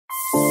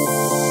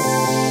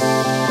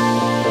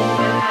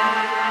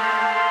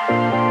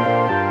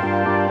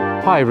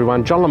Hi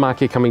everyone, John Lamarck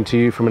here coming to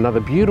you from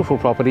another beautiful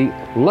property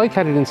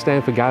located in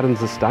Stanford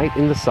Gardens Estate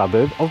in the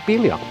suburb of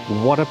Beeliar.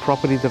 What a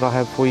property that I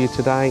have for you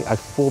today, a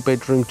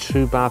 4-bedroom,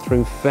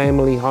 2-bathroom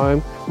family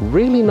home.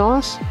 Really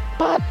nice,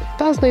 but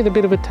does need a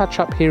bit of a touch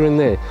up here and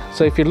there.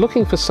 So if you're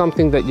looking for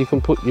something that you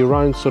can put your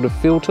own sort of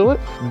feel to it,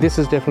 this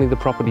is definitely the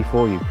property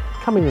for you.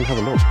 Come in and have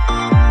a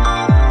look.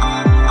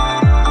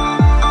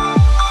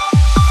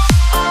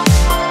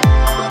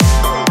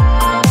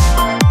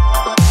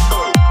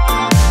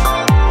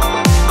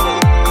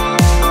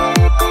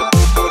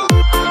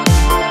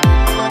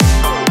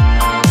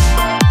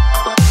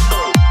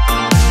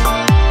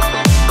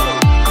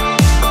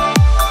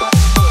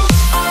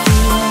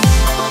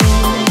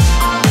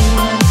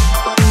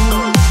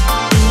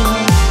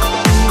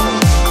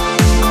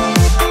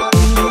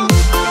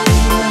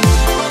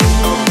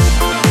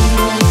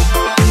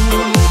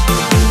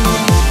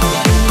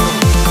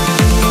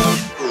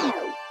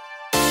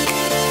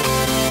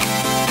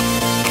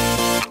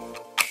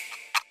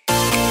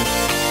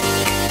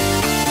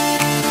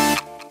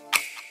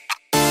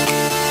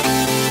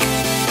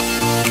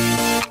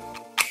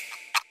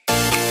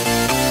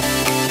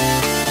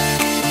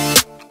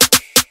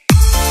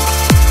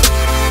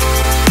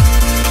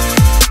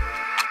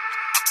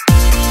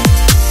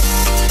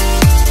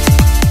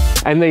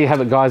 And there you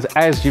have it guys,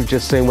 as you've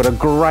just seen, what a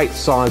great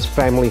size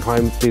family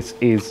home this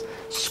is.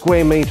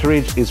 Square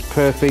meterage is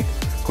perfect,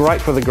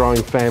 great for the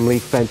growing family,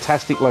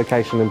 fantastic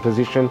location and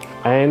position,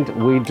 and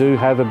we do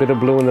have a bit of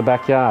blue in the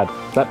backyard.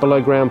 That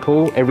below ground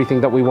pool,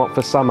 everything that we want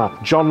for summer.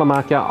 John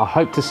Lamarck here, I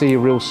hope to see you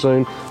real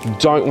soon.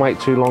 Don't wait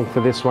too long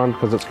for this one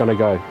because it's going to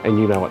go and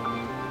you know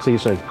it. See you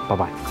soon, bye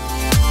bye.